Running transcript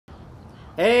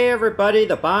Hey everybody,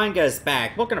 the Banga's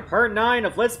back. Welcome to part 9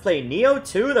 of Let's Play Nioh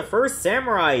 2, the First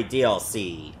Samurai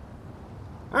DLC.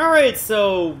 Alright,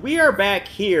 so we are back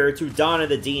here to Dawn of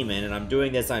the Demon, and I'm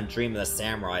doing this on Dream of the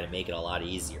Samurai to make it a lot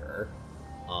easier.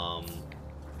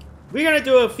 We're gonna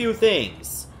do a few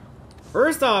things.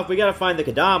 First off, we gotta find the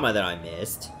Kodama that I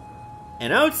missed.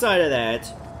 And outside of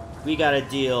that, we gotta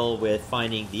deal with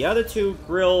finding the other two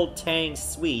grilled tang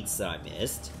sweets that I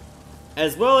missed,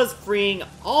 as well as freeing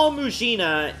all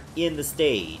Mujina in the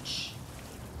stage.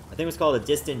 I think it was called A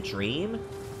Distant Dream?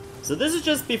 So this is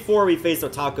just before we faced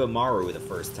Otako Maru the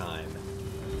first time.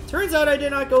 Turns out I did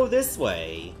not go this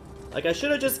way. Like, I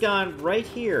should have just gone right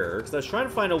here, because I was trying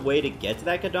to find a way to get to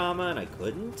that Kodama, and I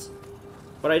couldn't.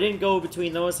 But I didn't go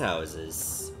between those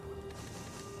houses.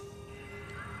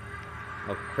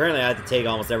 Well, apparently I had to take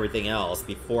almost everything else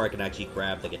before I could actually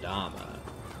grab the Kodama.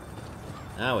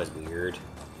 That was weird.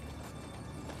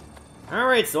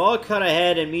 Alright, so I'll cut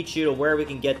ahead and meet you to where we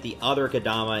can get the other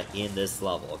Kodama in this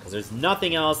level, because there's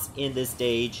nothing else in this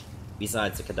stage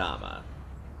besides the Kodama.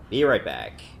 Be right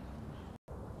back.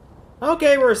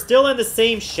 Okay, we're still in the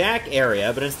same shack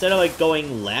area, but instead of like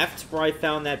going left where I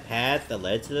found that path that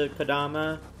led to the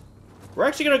Kodama, we're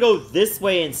actually gonna go this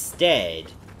way instead.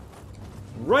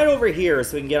 Right over here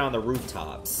so we can get on the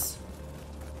rooftops.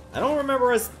 I don't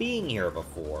remember us being here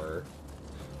before.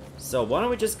 So why don't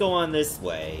we just go on this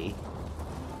way?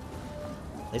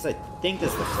 At least I think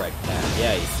this is the correct path.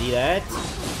 Yeah, you see that?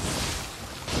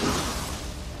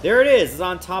 There it is! It's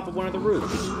on top of one of the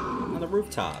roofs. On the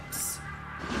rooftops.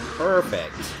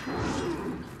 Perfect.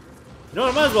 You know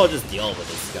what, I might as well just deal with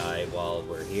this guy while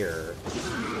we're here.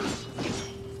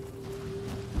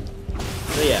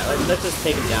 So yeah, let's just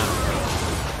take him down.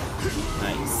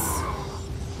 Nice.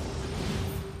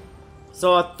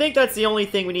 So I think that's the only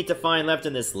thing we need to find left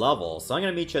in this level, so I'm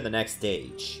gonna meet you at the next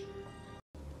stage.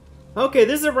 Okay,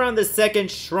 this is around the second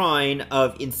shrine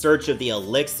of In Search of the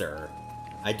Elixir.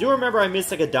 I do remember I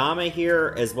missed a Kodama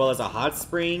here, as well as a hot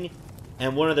spring,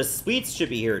 and one of the sweets should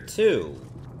be here too.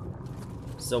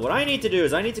 So what I need to do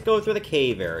is I need to go through the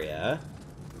cave area.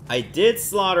 I did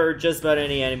slaughter just about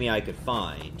any enemy I could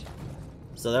find,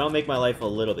 so that'll make my life a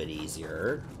little bit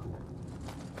easier.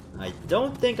 I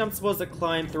don't think I'm supposed to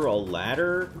climb through a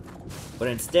ladder, but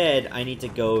instead I need to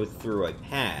go through a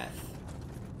path.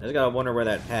 I just gotta wonder where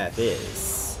that path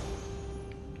is.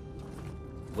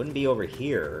 Wouldn't be over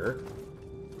here.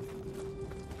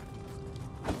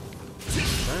 I'm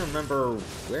trying to remember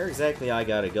where exactly I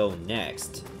gotta go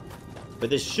next.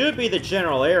 But this should be the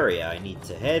general area I need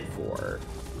to head for.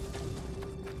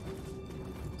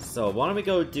 So why don't we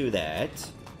go do that?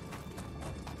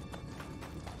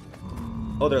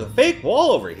 Oh, there's a fake wall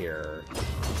over here.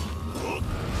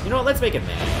 You know what, let's make it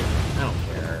mad. I don't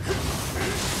care.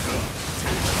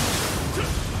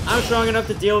 I'm strong enough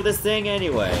to deal with this thing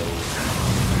anyway.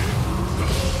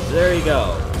 So there you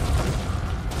go.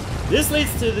 This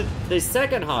leads to the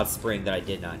second hot spring that I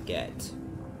did not get.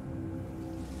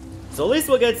 So at least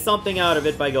we'll get something out of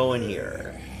it by going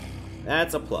here.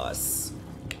 That's a plus.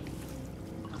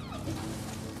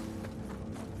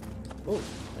 Oh,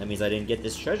 that means I didn't get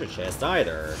this treasure chest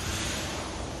either.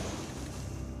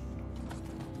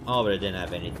 Oh, but it didn't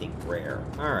have anything rare.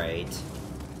 Alright.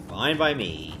 Fine by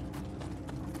me.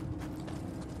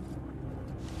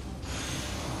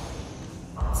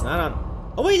 It's not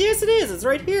on... Oh wait, yes it is! It's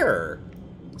right here!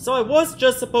 So I was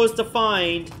just supposed to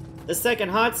find the second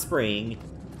hot spring,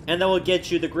 and that will get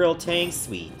you the grilled tang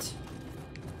sweet.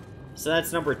 So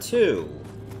that's number 2.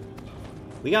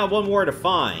 We got one more to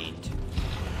find,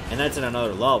 and that's in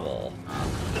another level.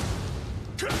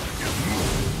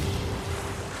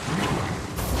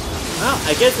 Well,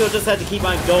 I guess we'll just have to keep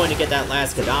on going to get that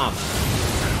last Kodama.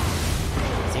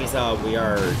 Seems how we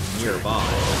are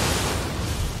nearby.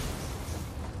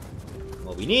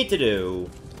 What we need to do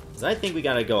is I think we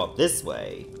gotta go up this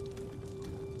way.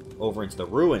 Over into the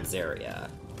ruins area.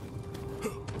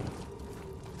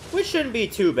 Which shouldn't be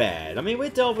too bad. I mean, we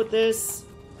dealt with this.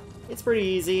 It's pretty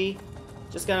easy.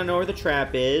 Just gotta know where the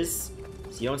trap is,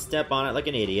 so you don't step on it like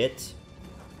an idiot.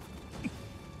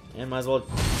 And might as well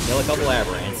kill a couple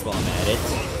aberrants while I'm at it.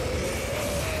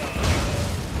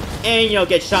 And, you know,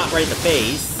 get shot right in the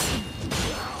face.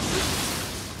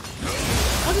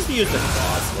 I'll just use the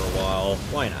cross for a while.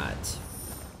 Why not?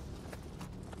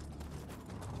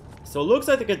 So it looks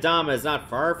like the Kodama is not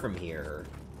far from here.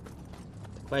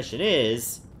 The question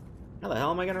is, how the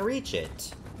hell am I gonna reach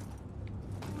it?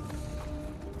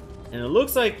 And it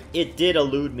looks like it did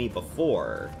elude me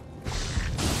before.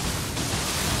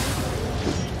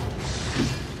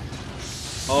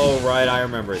 Oh, right, I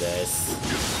remember this.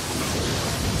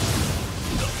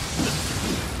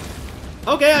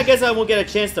 Okay, I guess I won't get a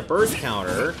chance to burst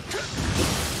counter.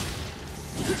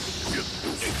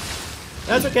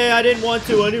 That's okay, I didn't want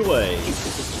to anyway.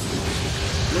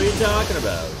 What are you talking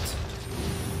about?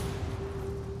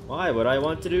 Why would I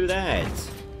want to do that?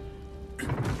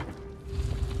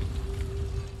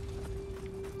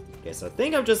 Okay, so I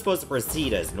think I'm just supposed to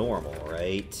proceed as normal,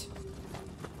 right?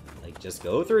 Like, just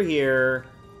go through here.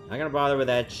 Not gonna bother with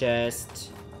that chest.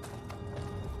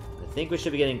 I think we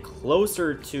should be getting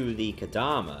closer to the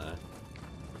Kadama.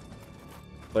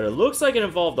 But it looks like it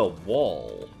involved a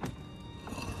wall.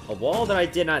 A wall that I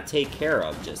did not take care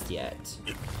of just yet.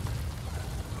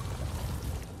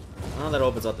 Oh, that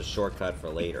opens up the shortcut for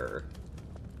later.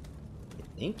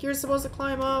 I think you're supposed to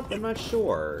climb up? I'm not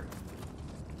sure.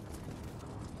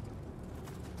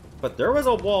 But there was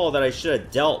a wall that I should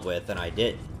have dealt with, and I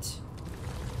didn't.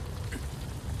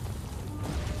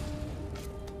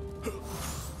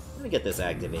 Let me get this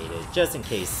activated, just in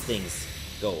case things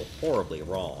go horribly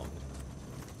wrong.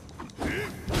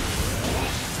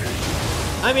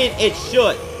 I mean, it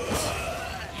should.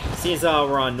 Seems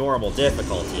we're on normal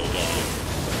difficulty again.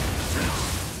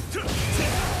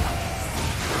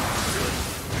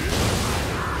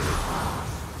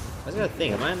 I was gonna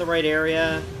think, am I in the right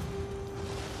area?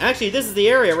 Actually, this is the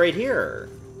area right here.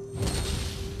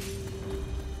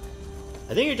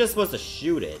 I think you're just supposed to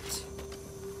shoot it.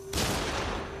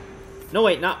 No,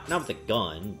 wait, not with the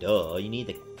gun. Duh, you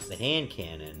need the hand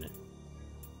cannon.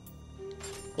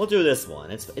 We'll do this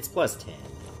one. It's plus 10.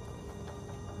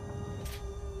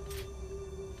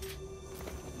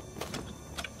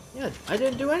 Yeah, I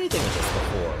didn't do anything with this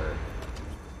before.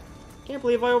 Can't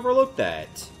believe I overlooked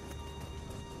that.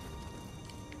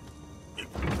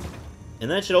 And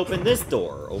that should open this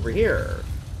door over here.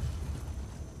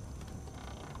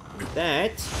 With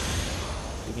that,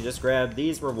 we can just grab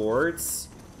these rewards.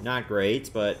 Not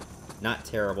great, but not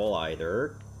terrible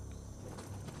either.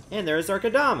 And there's our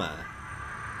Kadama.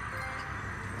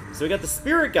 So we got the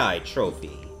Spirit Guide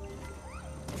trophy.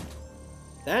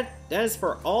 That is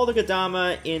for all the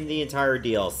Kadama in the entire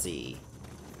DLC.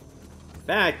 In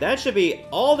fact, that should be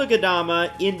all the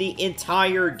Kadama in the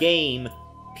entire game,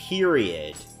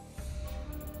 period.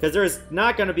 Because there's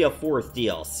not going to be a 4th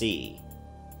DLC.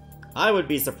 I would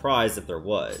be surprised if there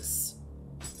was.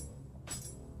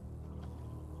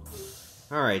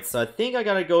 Alright, so I think I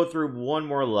gotta go through one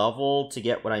more level to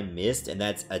get what I missed, and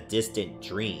that's A Distant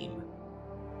Dream.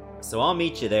 So I'll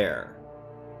meet you there.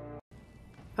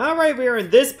 Alright, we are in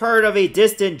this part of A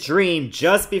Distant Dream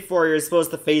just before you're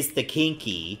supposed to face the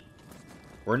Kinky.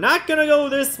 We're not gonna go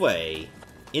this way.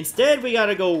 Instead, we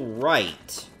gotta go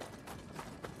right.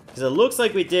 Because it looks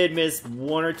like we did miss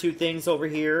 1 or 2 things over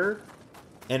here.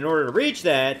 And in order to reach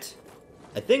that,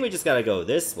 I think we just gotta go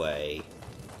this way.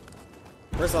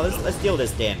 First of all, let's deal with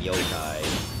this damn yokai.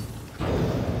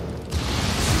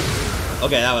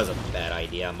 Okay, that was a bad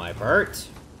idea on my part.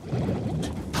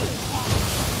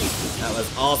 That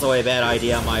was also a bad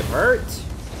idea on my part.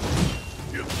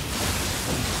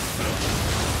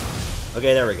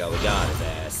 Okay, there we go. We got his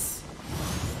ass.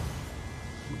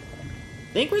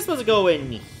 I think we're supposed to go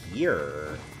in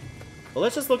here. Well,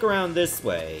 let's just look around this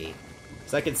way.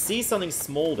 So I can see something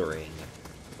smoldering.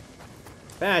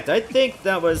 In fact, I think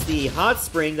that was the hot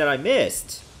spring that I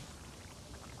missed.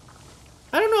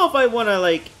 I don't know if I want to,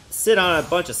 like, sit on a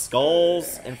bunch of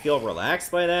skulls and feel relaxed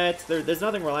by that. There's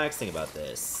nothing relaxing about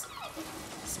this.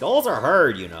 Skulls are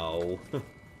hard, you know.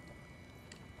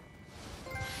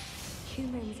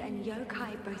 Humans and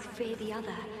yokai both fear the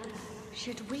other.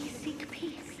 Should we seek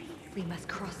peace, we must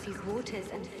cross these waters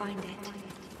and find it.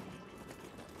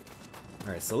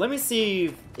 Alright, so let me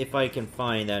see if I can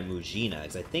find that Mujina,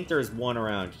 because I think there's one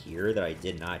around here that I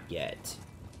did not get.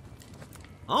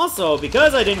 Also,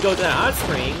 because I didn't go to that hot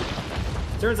spring,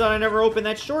 turns out I never opened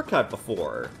that shortcut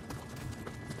before.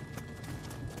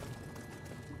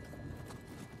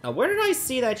 Now, where did I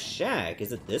see that shack?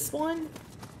 Is it this one?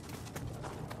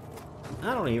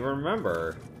 I don't even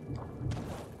remember.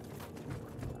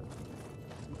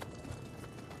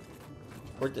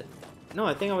 No,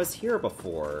 I think I was here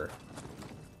before.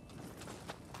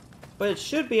 But it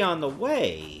should be on the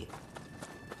way.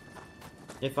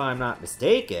 If I'm not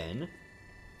mistaken.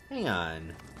 Hang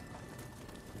on.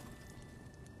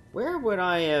 Where would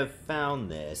I have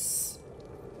found this?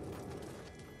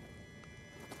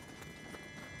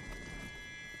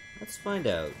 Let's find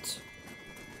out.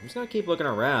 I'm just gonna keep looking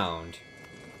around.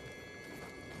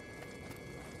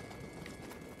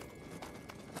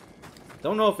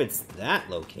 Don't know if it's that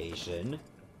location.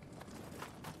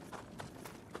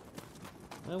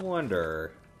 I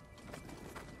wonder.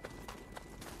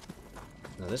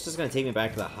 No, this is just gonna take me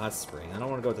back to the hot spring. I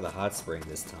don't want to go to the hot spring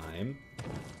this time.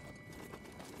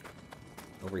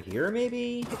 Over here,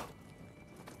 maybe?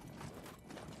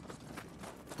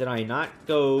 Did I not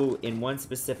go in one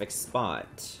specific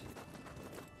spot?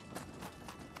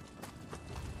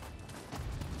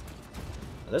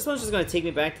 This one's just gonna take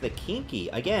me back to the Kinky.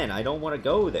 Again, I don't want to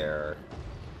go there.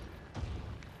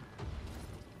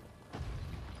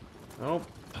 Oh,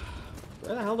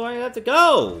 where the hell do I have to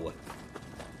go?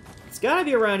 It's gotta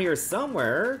be around here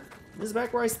somewhere. This is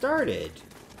back where I started.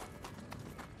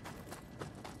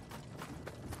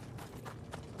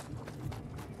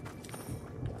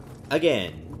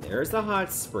 Again, there's the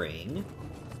hot spring.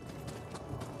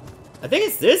 I think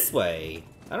it's this way.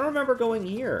 I don't remember going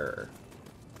here.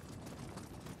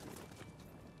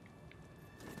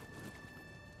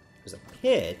 There's a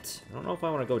pit. I don't know if I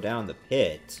want to go down the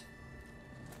pit.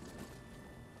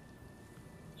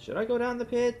 Should I go down the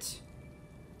pit?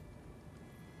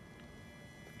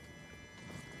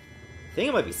 I think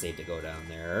it might be safe to go down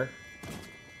there.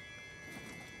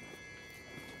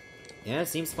 Yeah, it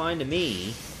seems fine to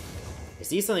me. I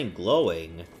see something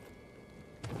glowing.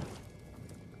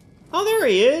 Oh, there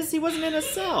he is! He wasn't in a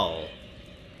cell!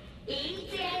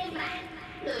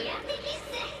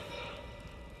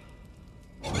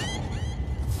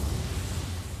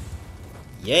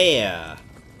 Yeah!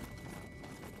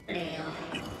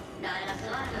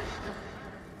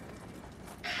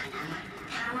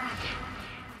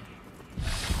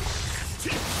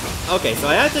 Okay, so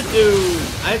I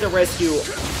have to rescue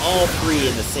all three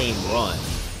in the same run.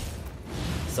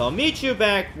 So I'll meet you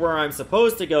back where I'm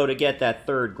supposed to go to get that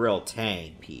third grill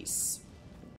tang piece.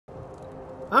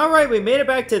 Alright, we made it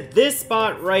back to this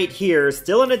spot right here,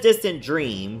 still in a distant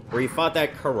dream, where you fought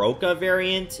that Kuroka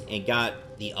variant and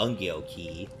got the Ungyo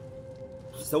key.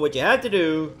 So what you have to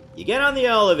do, you get on the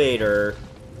elevator,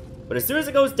 but as soon as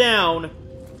it goes down,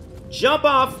 jump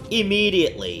off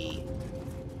immediately.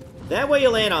 That way you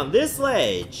land on this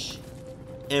ledge,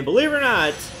 and believe it or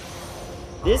not,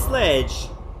 this ledge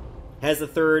has the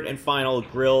third and final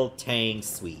grill tang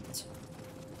suite.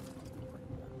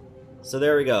 So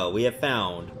there we go, we have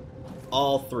found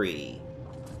all three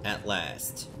at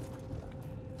last.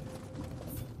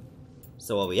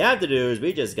 So what we have to do is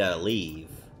we just gotta leave.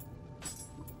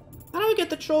 How do I get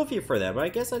the trophy for that? But I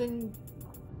guess I didn't...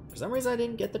 For some reason I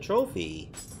didn't get the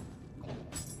trophy.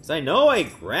 Because I know I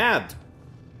grabbed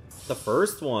the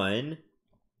first one.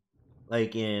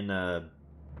 Like in, the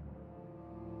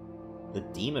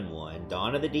demon one.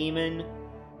 Dawn of the Demon.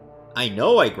 I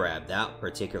know I grabbed that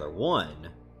particular one.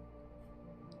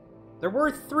 There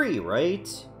were 3, right?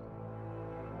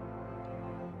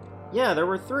 Yeah, there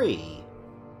were 3.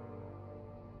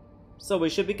 So we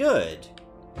should be good.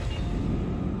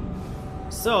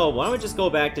 So, why don't we just go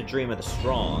back to Dream of the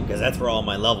Strong, because that's where all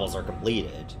my levels are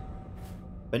completed.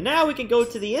 But now we can go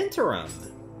to the interim.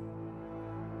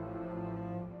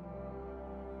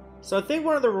 So I think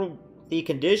one of the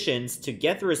conditions to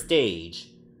get through a stage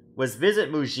was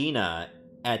visit Mujina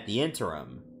at the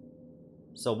interim.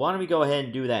 So why don't we go ahead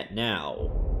and do that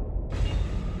now?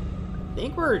 I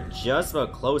think we're just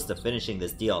about close to finishing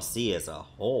this DLC as a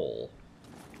whole.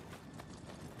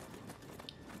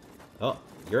 Oh,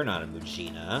 you're not a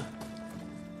Mujina.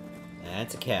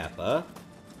 That's a Kappa.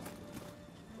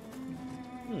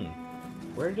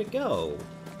 Where did it go?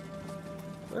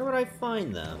 Where would I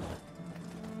find them?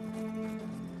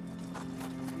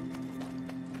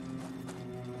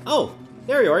 Oh,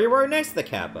 there you are. You were next to the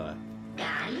Kappa.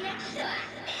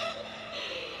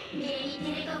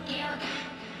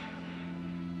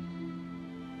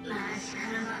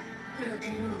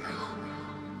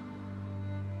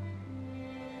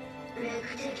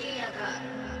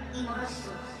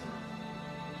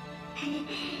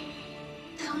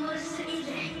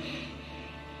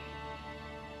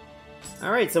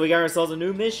 Alright, so we got ourselves a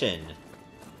new mission.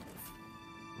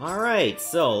 Alright,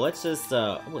 so let's just,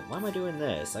 wait, why am I doing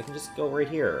this? I can just go right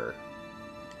here.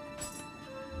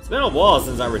 It's been a while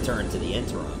since I returned to the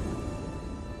interim.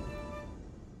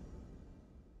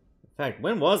 In fact,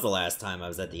 when was the last time I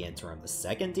was at the interim? The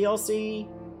second DLC?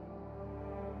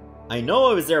 I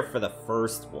know I was there for the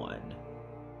first one.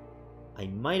 I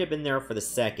might have been there for the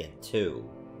second, too.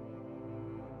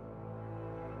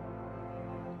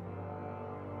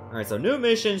 Alright, so new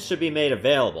missions should be made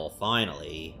available,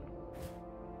 finally.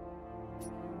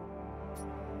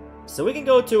 So we can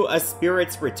go to A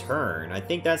Spirit's Return. I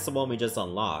think that's the one we just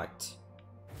unlocked.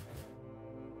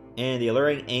 And the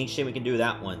Alluring Ancient, we can do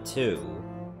that one, too.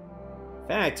 In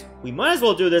fact, we might as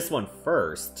well do this one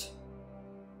first.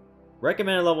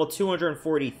 Recommended level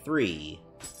 243.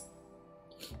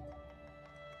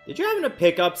 Did you happen to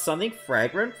pick up something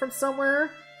fragrant from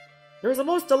somewhere? There was a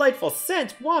most delightful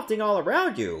scent wafting all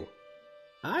around you.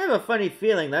 I have a funny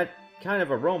feeling that kind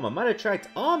of aroma might attract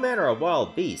all manner of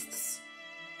wild beasts.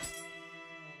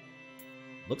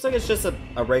 Looks like it's just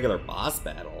a regular boss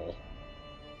battle.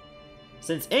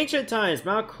 Since ancient times,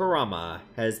 Mount Kurama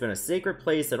has been a sacred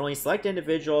place that only select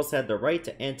individuals had the right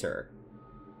to enter.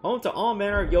 Home to all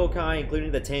manner of yokai,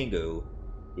 including the Tengu,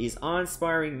 these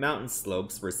awe-inspiring mountain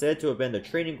slopes were said to have been the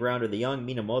training ground of the young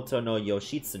Minamoto no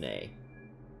Yoshitsune.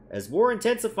 As war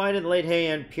intensified in the late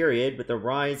Heian period with the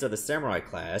rise of the samurai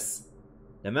class,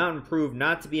 the mountain proved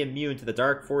not to be immune to the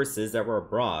dark forces that were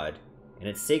abroad, and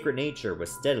its sacred nature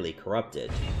was steadily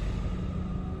corrupted.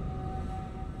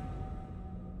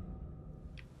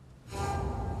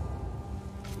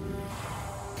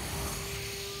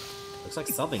 Looks like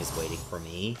something's waiting for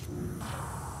me.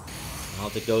 I'll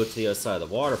have to go to the other side of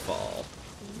the waterfall.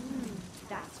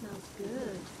 That smells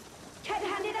good. Can I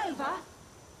hand it over?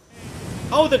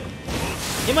 Oh,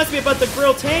 it must be about the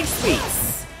grilled tang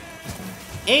sweets!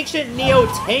 Ancient Nioh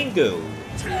Tengu!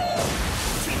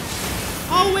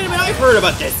 Oh, wait a minute, I've heard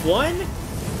about this one!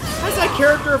 That's that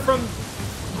character from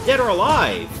Dead or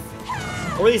Alive.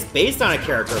 Or at least based on a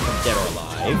character from Dead or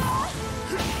Alive.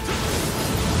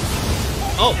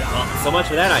 Oh, well, so much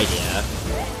for that idea.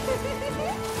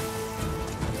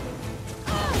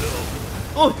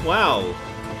 Oh, wow!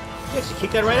 You actually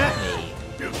kicked that right at me.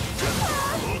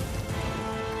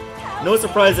 No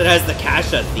surprise it has the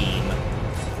Kasha theme.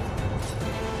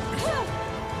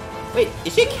 Wait,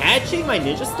 is she catching my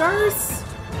ninja stars?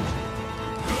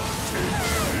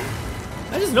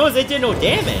 I just noticed they did no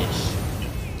damage.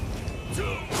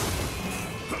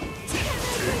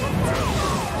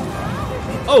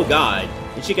 Oh god,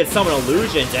 and she can summon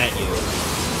illusions at you.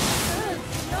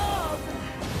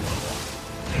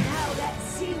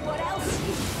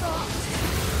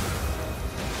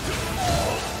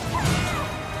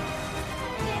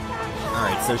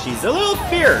 Alright, so she's a little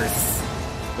fierce.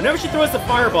 Whenever she throws the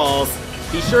fireballs,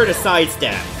 be sure to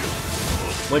sidestep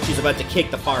when she's about to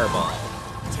kick the fireball.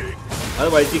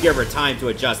 Otherwise, you give her time to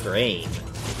adjust her aim.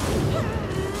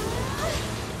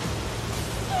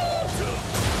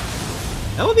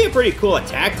 That would be a pretty cool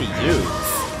attack to use,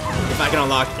 if I can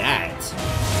unlock that.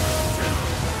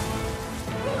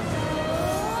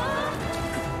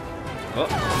 Oh.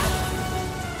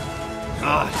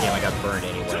 Ah, damn, I got burned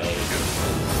anyway.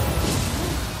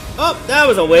 Oh, that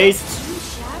was a waste. Too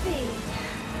shabby.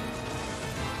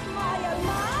 My, oh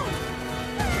my.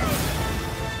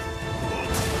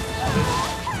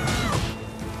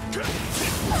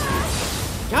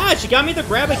 God, she got me to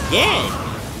grab again.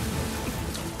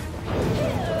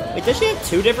 Wait, does she have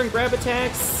two different grab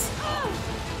attacks?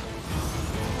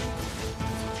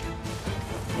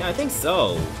 Yeah, I think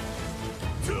so.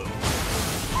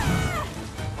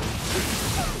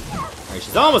 Alright,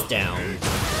 she's almost down.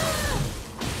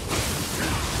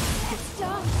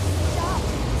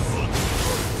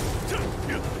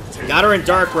 Got her in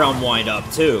Dark Realm wind up,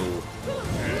 too.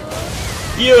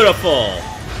 Beautiful!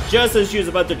 Just as she was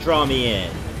about to draw me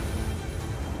in.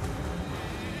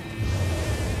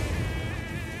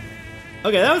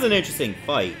 Okay, that was an interesting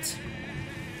fight.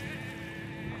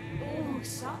 Oh,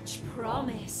 such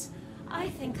promise. I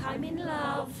think I'm in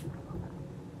love.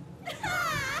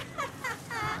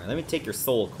 Alright, let me take your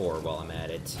soul core while I'm at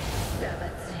it.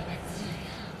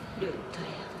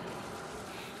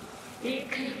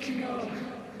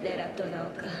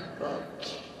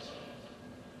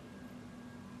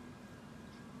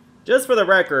 Just for the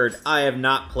record, I have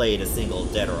not played a single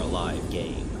Dead or Alive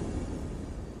game.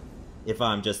 If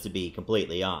I'm just to be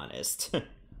completely honest.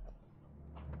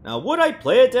 Now, would I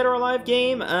play a Dead or Alive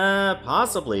game?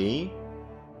 Possibly.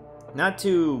 Not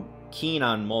too keen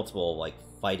on multiple, like,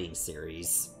 fighting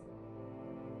series.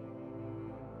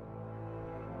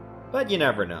 But you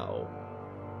never know.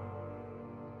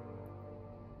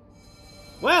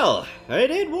 Well, I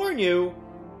did warn you.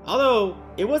 Although,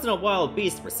 it wasn't a wild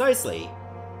beast precisely.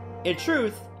 In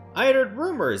truth, I had heard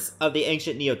rumors of the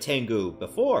ancient Nioh Tengu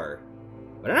before,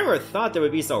 but I never thought they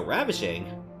would be so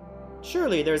ravishing.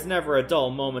 Surely there's never a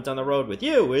dull moment on the road with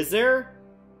you, is there?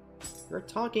 You're a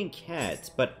talking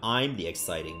cat, but I'm the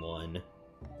exciting one.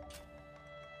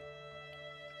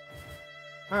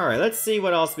 Alright, let's see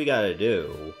what else we gotta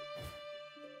do.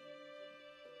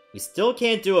 We still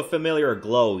can't do a familiar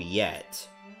glow yet.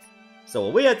 So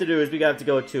what we have to do is we have to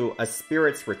go to A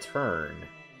Spirit's Return.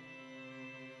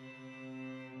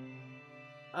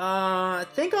 I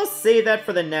think I'll save that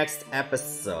for the next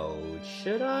episode.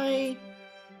 Should I?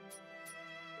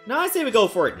 No, I say we go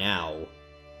for it now.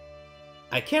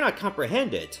 I cannot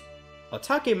comprehend it.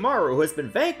 Otakemaru has been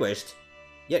vanquished,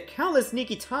 Yet countless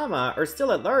Nikitama are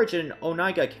still at large in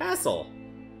Onaiga Castle.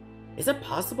 Is it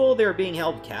possible they are being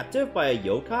held captive by a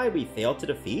yokai we failed to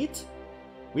defeat?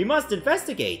 We must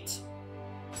investigate!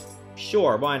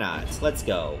 Sure, why not? Let's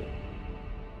go.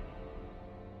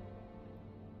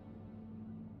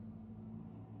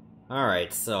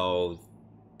 Alright, so...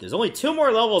 there's only 2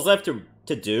 more levels left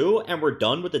to do, and we're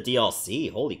done with the DLC.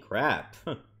 Holy crap.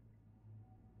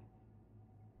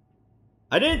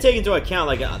 I didn't take into account,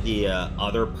 like, the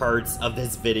other parts of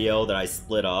this video that I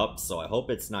split up, so I hope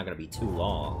it's not gonna be too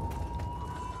long.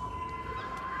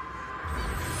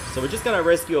 So we just gotta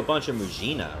rescue a bunch of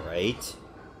Mujina, right?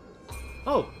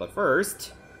 Oh, but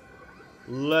first...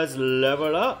 let's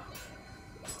level up!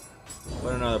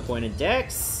 Put another point in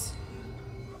Dex.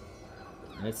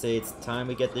 I'd say it's time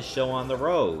we get this show on the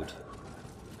road.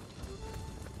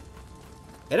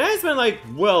 It has been like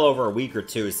well over a week or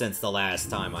 2 since the last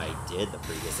time I did the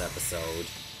previous episode.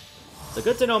 So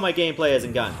good to know my gameplay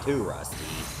hasn't gotten too rusty.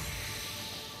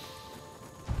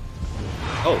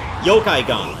 Oh, Yokai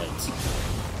Gauntlet.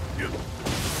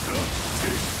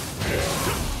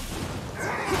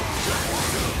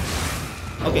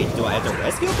 Okay, do I have to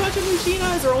rescue a bunch of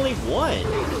Mujina? Is there only one?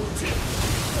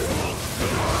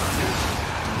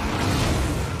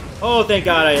 Oh, thank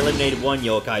God I eliminated one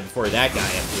yokai before that guy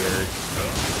appeared.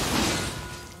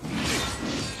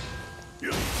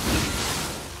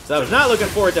 So I was not looking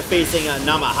forward to facing a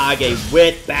Namahage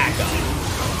with backup.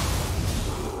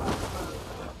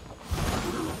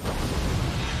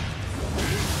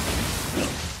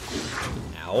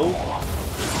 Ow.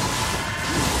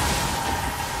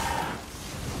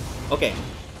 Okay,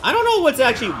 I don't know what's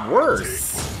actually worse.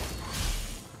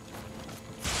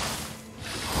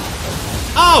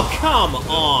 Oh, come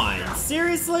on!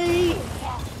 Seriously?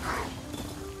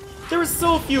 There were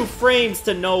so few frames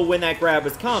to know when that grab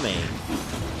was coming.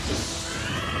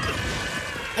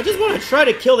 I just want to try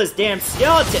to kill this damn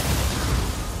skeleton!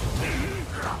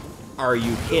 Are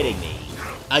you kidding me?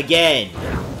 Again!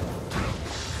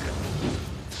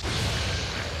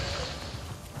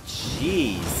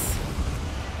 Jeez.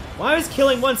 Why is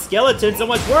killing one skeleton so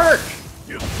much work?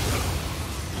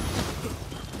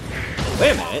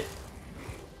 Wait a minute.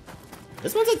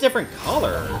 This one's a different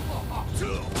color.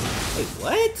 Wait,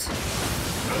 what?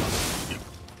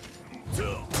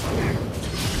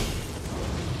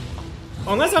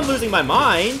 Unless I'm losing my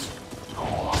mind.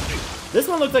 This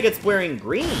one looks like it's wearing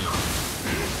green.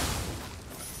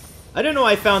 I didn't know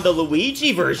I found the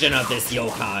Luigi version of this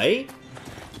yokai.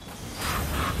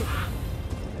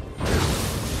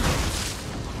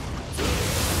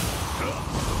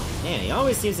 Man, he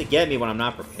always seems to get me when I'm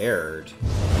not prepared.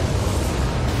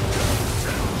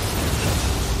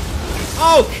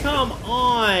 Oh, come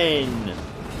on!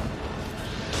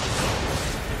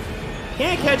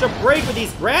 Can't catch a break with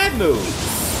these grab moves!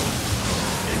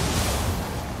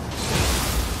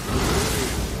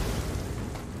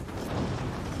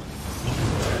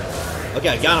 Okay,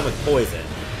 I got him with poison.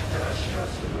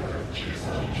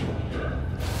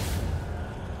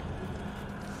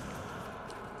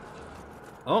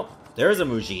 Oh, there's a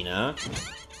Mujina.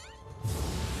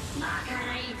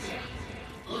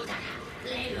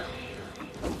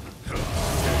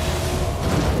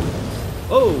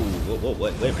 Oh, whoa,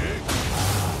 wait a minute.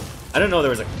 I didn't know there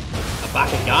was a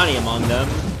Bakagani among them.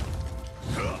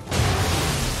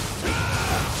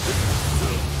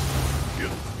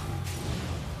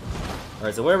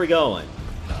 Alright, so where are we going?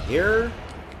 Here?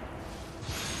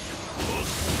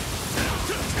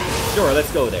 Sure,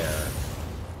 let's go there.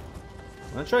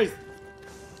 I'm gonna try...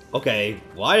 Okay,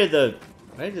 why did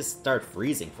it just start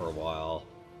freezing for a while?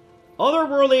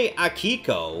 Otherworldly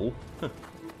Akiko?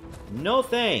 No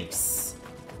thanks.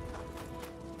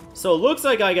 So it looks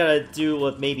like I gotta do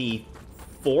with maybe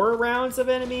 4 rounds of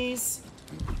enemies?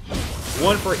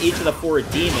 One for each of the 4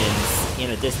 demons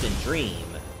in a distant dream.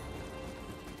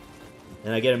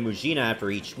 And I get a Mujina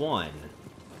after each one.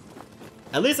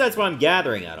 At least that's what I'm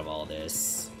gathering out of all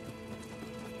this.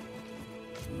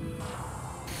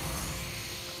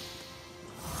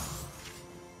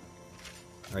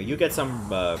 Alright, you get some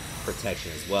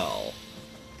protection as well.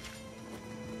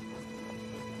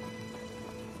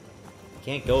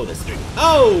 Can't go this way.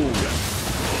 Oh!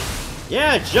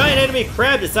 Yeah, giant enemy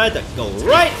crab decided to go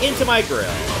right into my grill.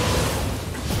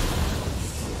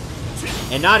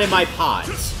 And not in my pot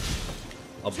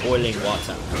of boiling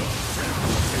water.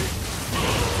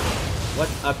 What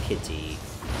a pity.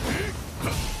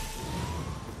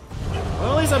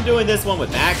 Well, at least I'm doing this one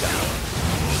with backup.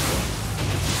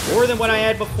 More than what I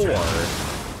had before.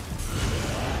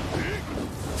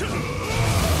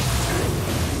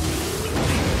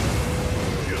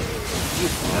 You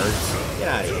farts. Get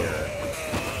out of here.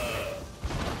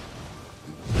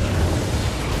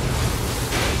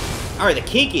 Alright, the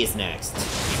Kinky is next.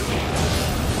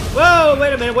 Whoa,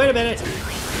 wait a minute, wait a minute.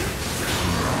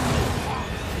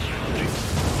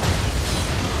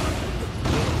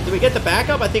 Did we get the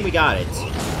backup? I think we got it.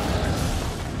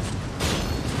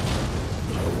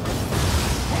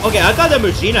 Okay, I thought that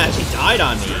Mujina actually died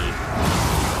on me.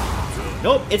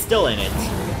 Nope, it's still in it.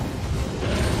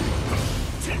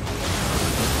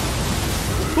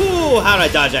 Ooh, how did I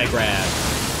dodge that grab?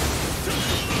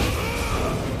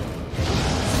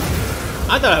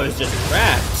 I thought I was just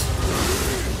trapped.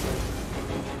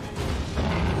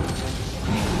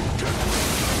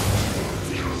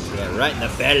 Yeah, right in the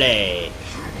belly.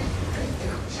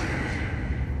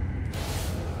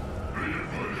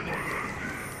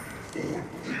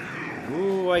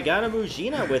 Ooh, I got a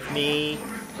Mujina with me.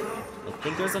 I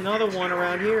think there's another one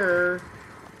around here.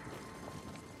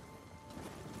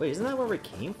 Wait, isn't that where we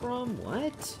came from?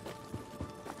 What?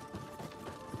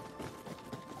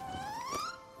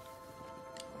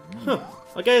 Huh.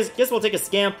 Well, guess we'll take a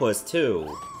Scampus,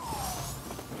 too.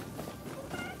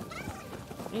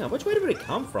 Yeah, which way did we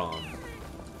come from?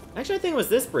 Actually, I think it was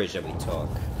this bridge that we took.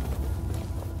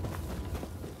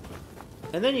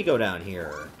 And then you go down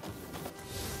here.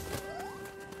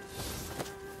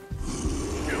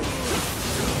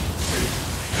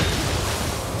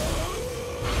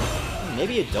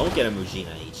 Maybe you don't get a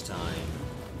Mujina each time.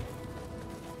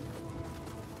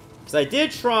 Because I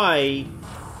did try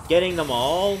getting them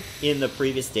all in the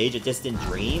previous stage, A Distant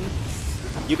Dream.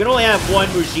 You can only have one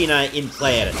Mujina in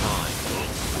play at a time.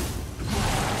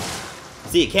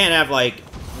 So you can't have, like,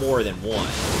 more than one.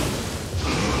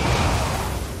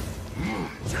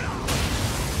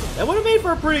 That would have made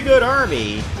for a pretty good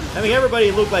army. Having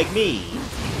everybody look like me.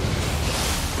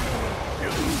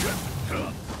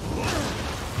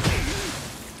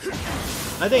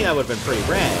 I think that would have been pretty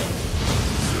rad.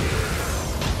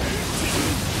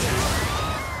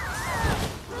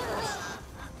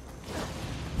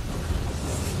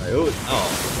 Oh,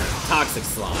 toxic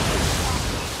slime.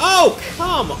 Oh,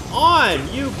 come on,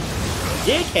 you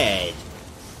dickhead.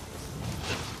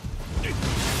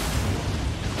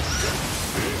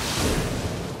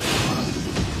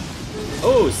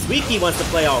 Oh, Squeaky wants to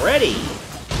play already.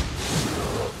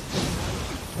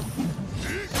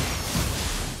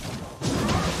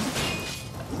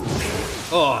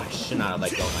 Oh, I should not have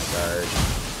let go of my guard.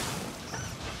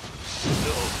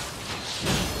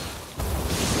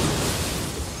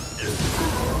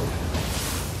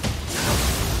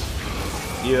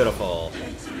 Beautiful.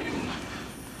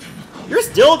 You're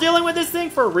still dealing with this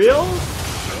thing for real?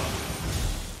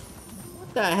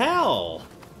 What the hell?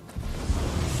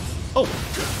 Oh,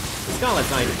 this gauntlet's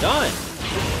not even done.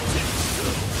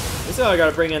 This is how I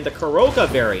gotta bring in the Kuroka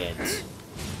variant.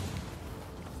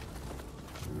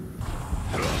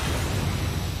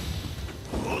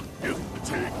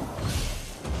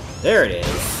 There it is.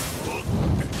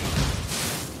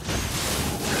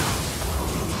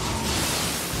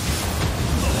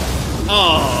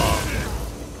 Oh!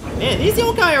 Man, these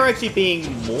yokai are actually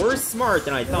being more smart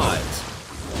than I thought.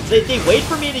 They wait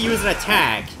for me to use an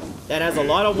attack that has a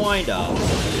lot of wind-up,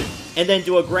 and then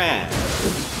do a grab.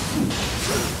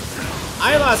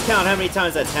 I lost count how many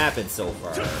times that's happened so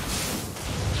far.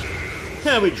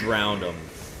 We drowned him.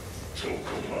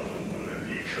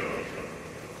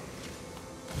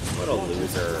 What a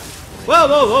loser. Whoa,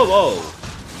 whoa, whoa, whoa!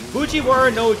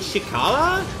 Fujiwara no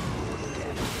Chikara?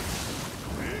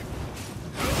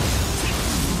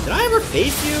 Did I ever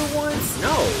face you once?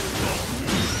 No.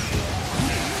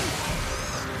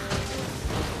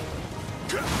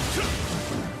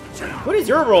 What is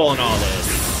your role in all this?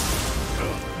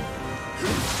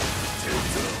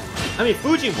 I mean,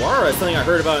 Fujiwara is something I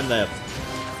heard about in the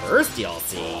first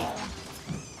DLC.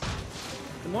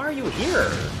 Then why are you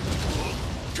here?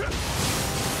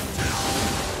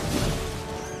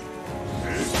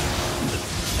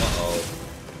 Uh-oh.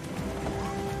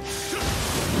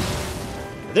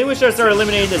 I think we should start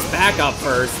eliminating this backup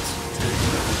first.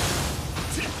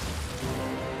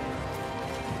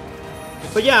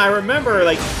 But yeah, I remember,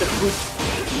 like, the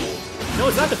No,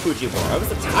 it's not the Fujiwara. It was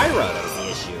the Tyra that was the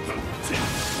issue.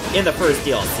 In the first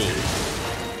DLC.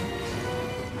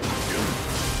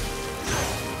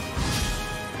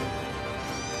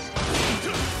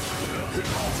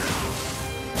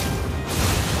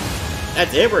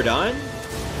 That's it, we're done?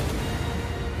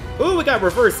 Ooh, we got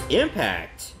Reverse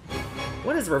Impact.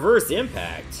 What is Reverse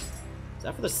Impact? Is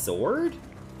that for the sword?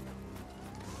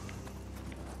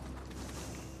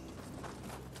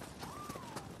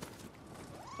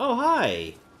 Oh,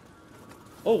 hi.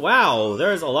 Oh, wow,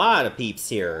 there's a lot of peeps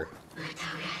here.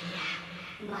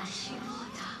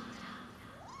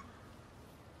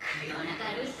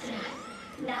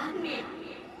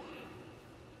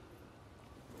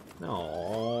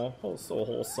 Oh, so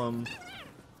wholesome.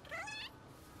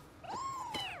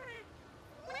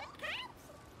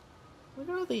 Look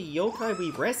at all the yokai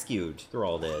we rescued through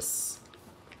all this.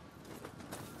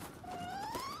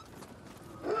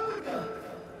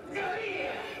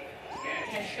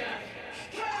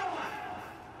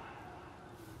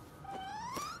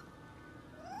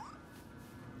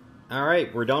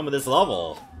 Alright, we're done with this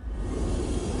level.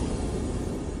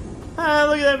 Ah,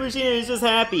 look at that machine, he's just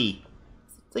happy.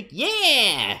 It's like,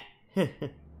 yeah!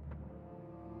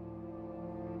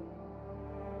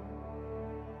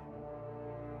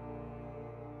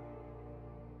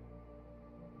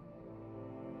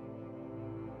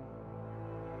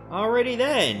 Alrighty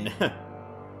then.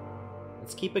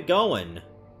 Let's keep it going.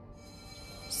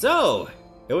 So,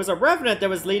 it was a revenant that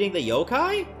was leading the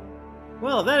yokai?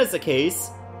 Well, if that is the case,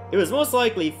 it was most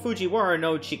likely Fujiwara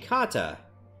no Chikata.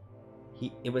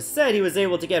 It was said he was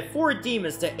able to get 4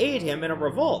 demons to aid him in a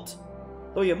revolt.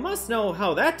 Though you must know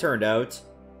how that turned out.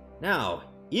 Now,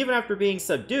 even after being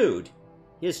subdued,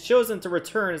 he has chosen to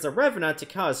return as a revenant to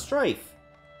cause strife.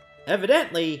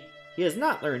 Evidently, he has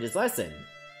not learned his lesson.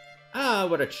 Ah,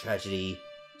 what a tragedy.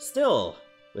 Still,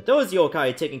 with those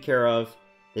yokai taken care of,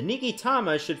 the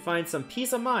Nigitama should find some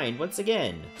peace of mind once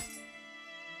again.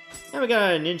 And we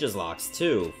got a ninja's locks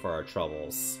too for our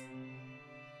troubles.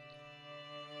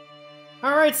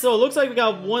 Alright, so it looks like we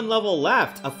got 1 level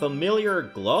left, a familiar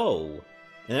glow.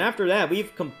 And after that,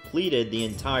 we've completed the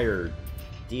entire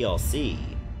DLC.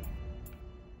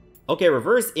 Okay,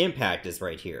 reverse impact is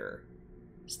right here.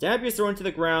 Stab your sword into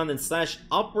the ground and slash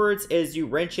upwards as you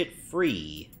wrench it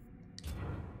free.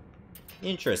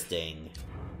 Interesting.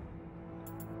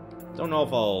 Don't know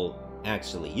if I'll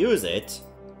actually use it,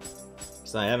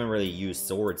 because I haven't really used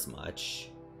swords much.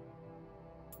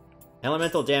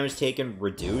 Elemental damage taken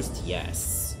reduced?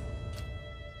 Yes.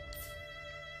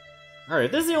 Alright,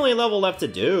 if this is the only level left to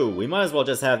do, we might as well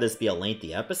just have this be a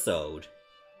lengthy episode.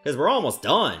 Because we're almost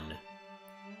done.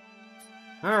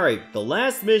 Alright, the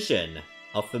last mission.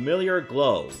 A familiar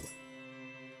glow.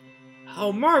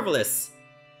 How marvelous!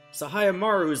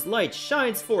 Sahayamaru's light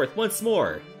shines forth once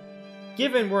more.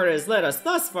 Given where it has led us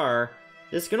thus far,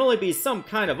 this can only be some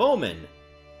kind of omen.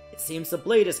 It seems the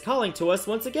blade is calling to us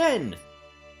once again.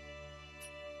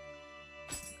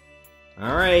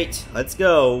 Alright, let's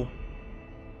go.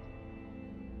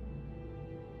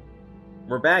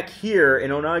 We're back here in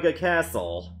Onaga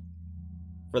Castle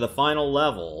for the final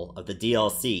level of the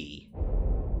DLC.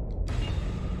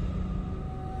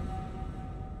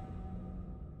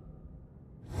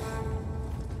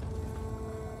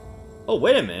 Oh,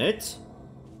 wait a minute.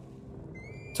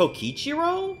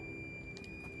 Tokichiro?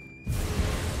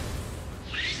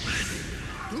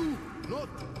 Do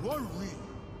not worry.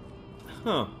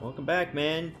 Huh, welcome back,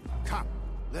 man. Come,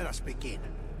 let us begin.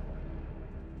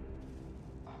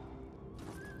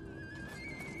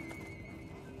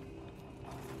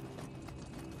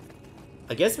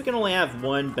 I guess we can only have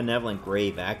 1 benevolent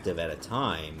grave active at a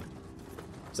time.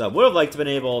 So I would have liked to have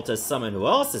been able to summon who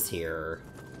else is here.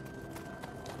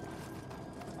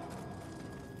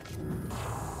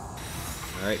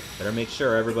 Alright, better make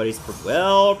sure everybody's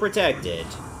well protected.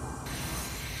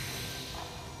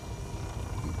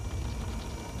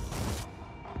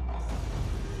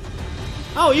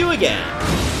 Oh, you again!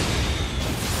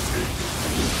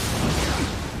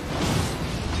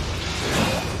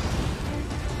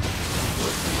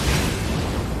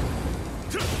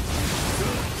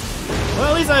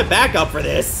 Well, at least I have backup for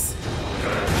this.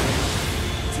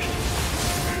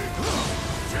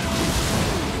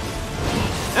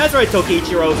 That's right,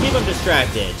 Tokichiro, keep him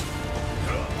distracted.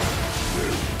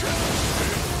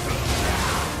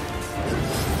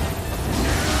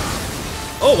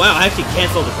 Oh wow, I actually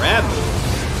canceled the grab move.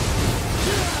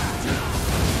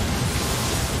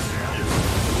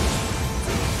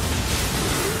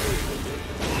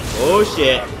 Oh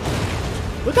shit.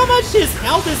 Look how much his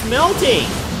health is melting!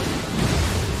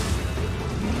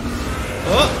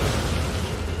 Oh!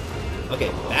 Okay,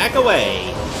 back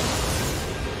away.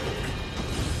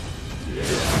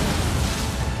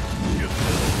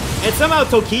 And somehow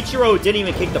Tokichiro didn't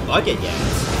even kick the bucket yet.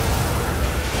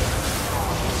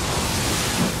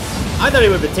 I thought he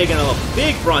would have been taking a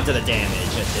big brunt of the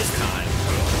damage at this time.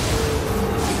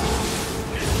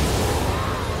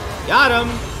 Got him!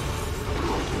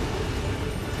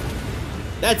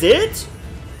 That's it?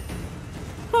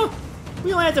 Huh.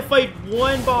 We only had to fight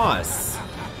 1 boss.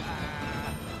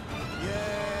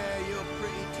 Yeah, you're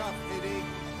pretty tough, Eddie.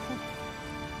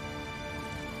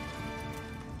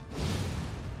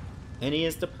 And he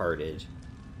has departed.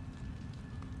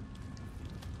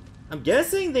 I'm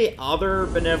guessing the other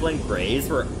benevolent grays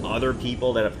were other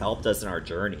people that have helped us in our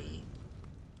journey.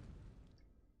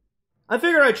 I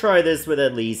figured I'd try this with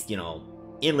at least, you know,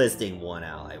 enlisting one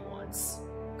ally once.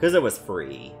 Because it was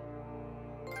free.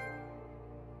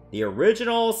 The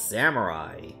original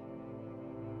samurai.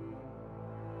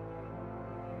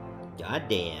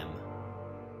 Goddamn.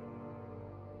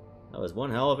 That was one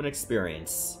hell of an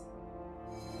experience.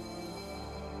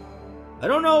 I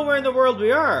don't know where in the world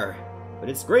we are, but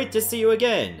it's great to see you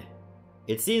again.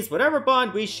 It seems whatever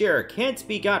bond we share can't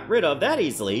be got rid of that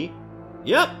easily.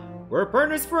 Yep, we're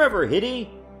partners forever, Hitty.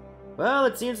 Well,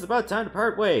 it seems it's about time to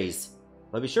part ways.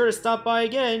 But be sure to stop by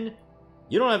again.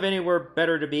 You don't have anywhere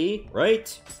better to be,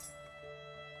 right?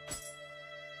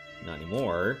 Not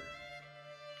anymore.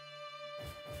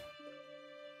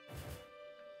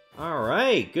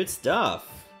 Alright, good stuff.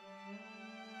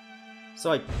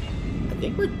 So I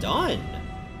think we're done.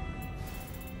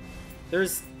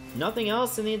 There's nothing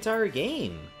else in the entire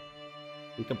game.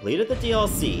 We completed the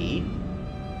DLC.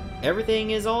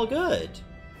 Everything is all good.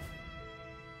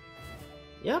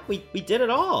 Yep, we did it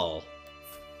all.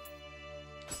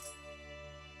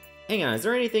 Hang on, is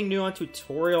there anything new on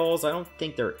tutorials? I don't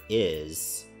think there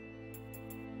is.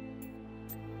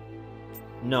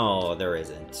 No, there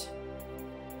isn't.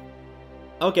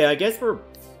 Okay, I guess we're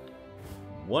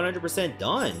 100%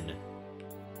 done.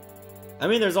 I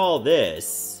mean, there's all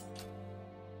this.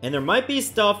 And there might be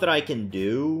stuff that I can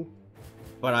do,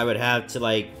 but I would have to,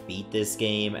 like, beat this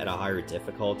game at a higher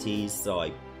difficulty, so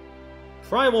I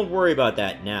probably won't worry about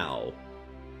that now.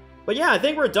 But yeah, I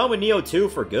think we're done with Nioh 2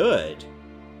 for good.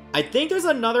 I think there's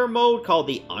another mode called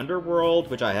the Underworld,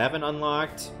 which I haven't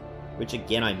unlocked, which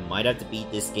again, I might have to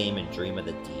beat this game and Dream of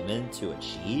the Demon to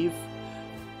achieve.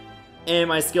 And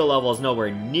my skill level is nowhere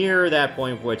near that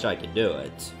point for which I can do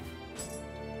it.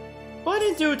 But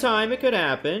in due time, it could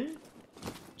happen.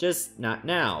 Just not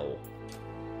now.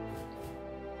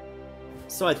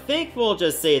 So I think we'll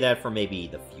just say that for maybe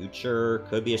the future.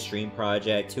 Could be a stream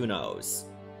project, who knows.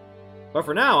 But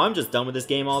for now, I'm just done with this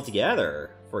game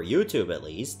altogether. For YouTube, at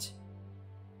least.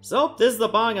 So, this is the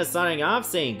Banga signing off,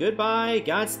 saying goodbye,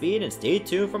 Godspeed, and stay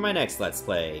tuned for my next Let's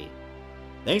Play.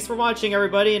 Thanks for watching,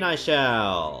 everybody, and I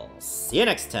shall see you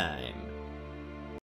next time.